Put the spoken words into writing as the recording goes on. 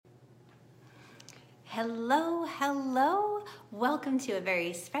Hello, hello. Welcome to a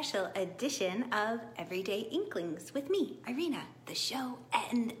very special edition of Everyday Inklings with me, Irina, the show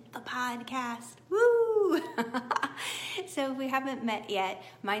and the podcast. Woo! So if we haven't met yet,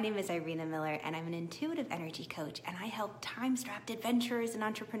 my name is Irina Miller and I'm an intuitive energy coach, and I help time-strapped adventurers and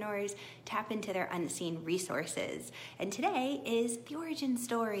entrepreneurs tap into their unseen resources. And today is the origin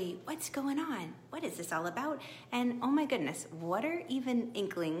story. What's going on? What is this all about? And oh my goodness, what are even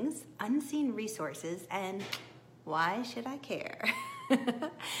inklings, unseen resources, and why should I care?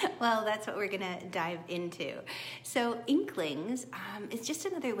 Well, that's what we're going to dive into. So inklings is just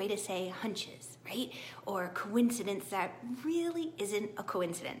another way to say hunches, right? Or coincidence that really isn't a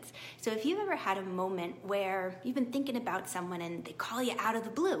coincidence. So if you've ever had a moment where you've been thinking about someone and they call you out of the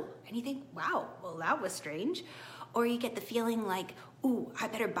blue and you think, wow, well, that was strange. Or you get the feeling like, ooh, I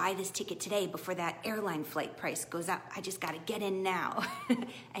better buy this ticket today before that airline flight price goes up. I just got to get in now.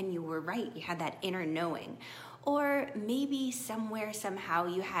 And you were right. You had that inner knowing. Or maybe somewhere, somehow,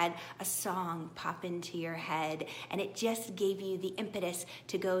 you had a song pop into your head and it just gave you the impetus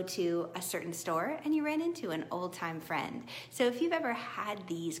to go to a certain store and you ran into an old-time friend. So if you've ever had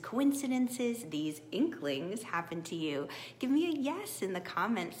these coincidences, these inklings happen to you, give me a yes in the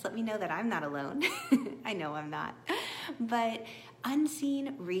comments. Let me know that I'm not alone. I know I'm not. But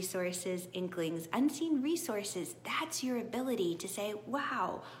unseen resources, inklings, unseen resources, that's your ability to say,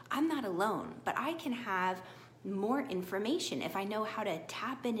 wow, I'm not alone, but I can have more information if I know how to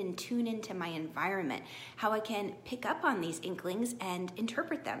tap in and tune into my environment, how I can pick up on these inklings and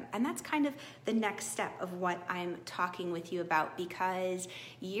interpret them. And that's kind of the next step of what I'm talking with you about, because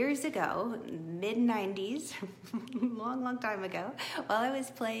years ago, mid-90s, long time ago, while I was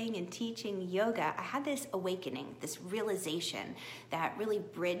playing and teaching yoga, I had this awakening, this realization that really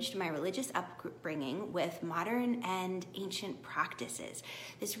bridged my religious upbringing with modern and ancient practices.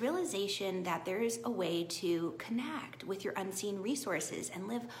 This realization that there is a way to connect with your unseen resources and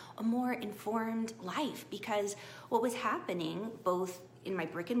live a more informed life, because what was happening both in my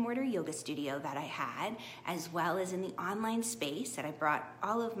brick and mortar yoga studio that I had, as well as in the online space that I brought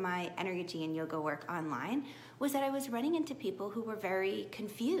all of my energy and yoga work online, was that I was running into people who were very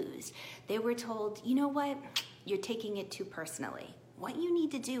confused. They were told, you know what, you're taking it too personally. What you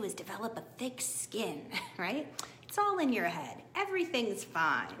need to do is develop a thick skin, right? It's all in your head. Everything's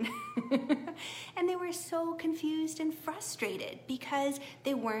fine. And they were so confused and frustrated because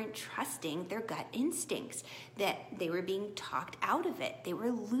they weren't trusting their gut instincts, that they were being talked out of it. They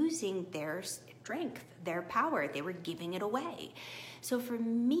were losing their strength, their power. They were giving it away. So for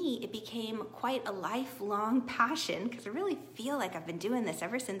me, it became quite a lifelong passion, because I really feel like I've been doing this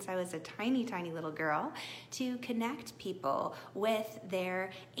ever since I was a tiny little girl, to connect people with their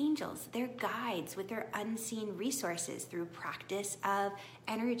angels, their guides, with their unseen resources through practice of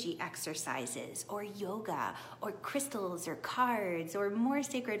energy exercises or yoga or crystals or cards or more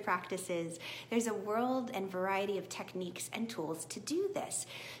sacred practices. There's a world and variety of techniques and tools to do this,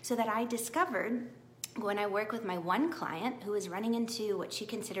 so that I discovered when I work with my one client who was running into what she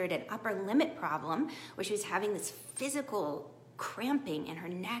considered an upper limit problem, where she was having this physical cramping in her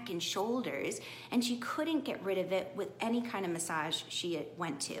neck and shoulders, and she couldn't get rid of it with any kind of massage she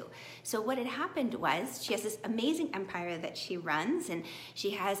went to. So what had happened was, she has this amazing empire that she runs, and she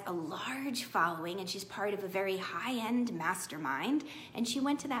has a large following, and she's part of a very high-end mastermind, and she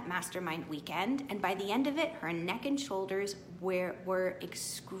went to that mastermind weekend, and by the end of it, her neck and shoulders were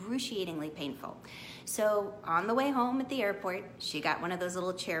excruciatingly painful. So on the way home at the airport, she got one of those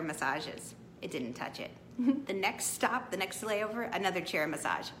little chair massages. It didn't touch it. The next stop, the next layover, another chair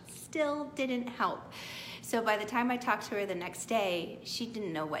massage. Still didn't help. So by the time I talked to her the next day, she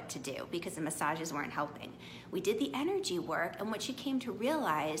didn't know what to do because the massages weren't helping. We did the energy work, and what she came to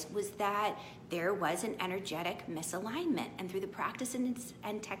realize was that there was an energetic misalignment. And through the practice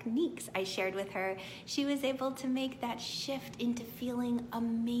and techniques I shared with her, she was able to make that shift into feeling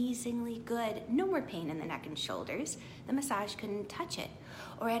amazingly good. No more pain in the neck and shoulders. The massage couldn't touch it.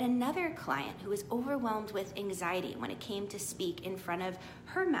 Or at another client who was overwhelmed with anxiety when it came to speak in front of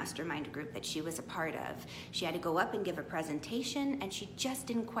her mastermind group that she was a part of. She had to go up and give a presentation, and she just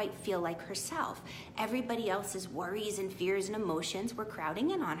didn't quite feel like herself. Everybody else's worries and fears and emotions were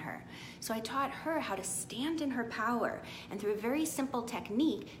crowding in on her. So I taught her how to stand in her power, and through a very simple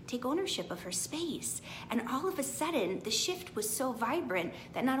technique, take ownership of her space. And all of a sudden, the shift was so vibrant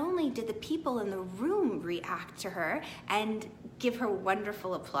that not only did the people in the room react to her and give her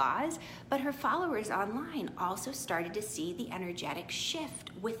wonderful applause, but her followers online also started to see the energetic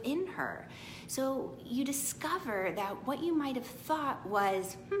shift within her. So you discover that what you might have thought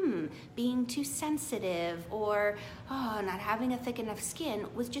was, being too sensitive or not having a thick enough skin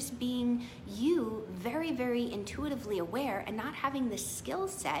was just being you very, very intuitively aware and not having the skill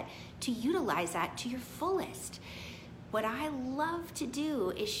set to utilize that to your fullest. What I love to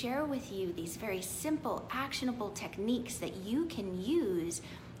do is share with you these very simple, actionable techniques that you can use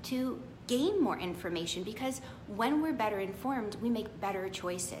to gain more information, because when we're better informed, we make better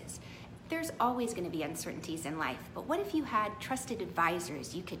choices. There's always going to be uncertainties in life, but what if you had trusted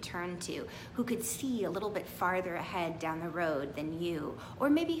advisors you could turn to who could see a little bit farther ahead down the road than you, or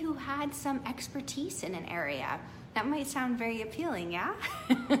maybe who had some expertise in an area? That might sound very appealing, yeah?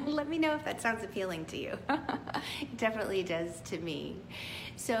 Let me know if that sounds appealing to you. It definitely does to me.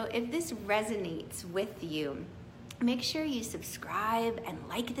 So if this resonates with you, make sure you subscribe and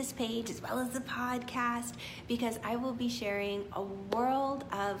like this page as well as the podcast, because I will be sharing a world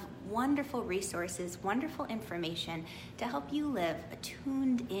of wonderful resources, wonderful information to help you live a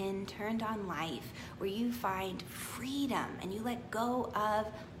tuned in, turned on life where you find freedom and you let go of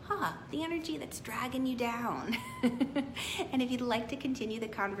the energy that's dragging you down. And if you'd like to continue the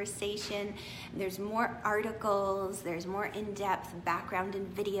conversation, there's more articles, there's more in-depth background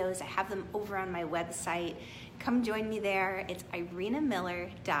and videos. I have them over on my website. Come join me there. It's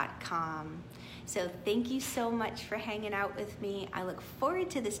irenamiller.com. So thank you so much for hanging out with me. I look forward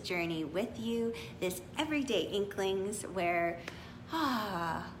to this journey with you, this Everyday Inklings, where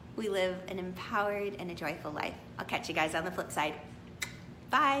we live an empowered and a joyful life. I'll catch you guys on the flip side.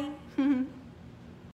 Bye.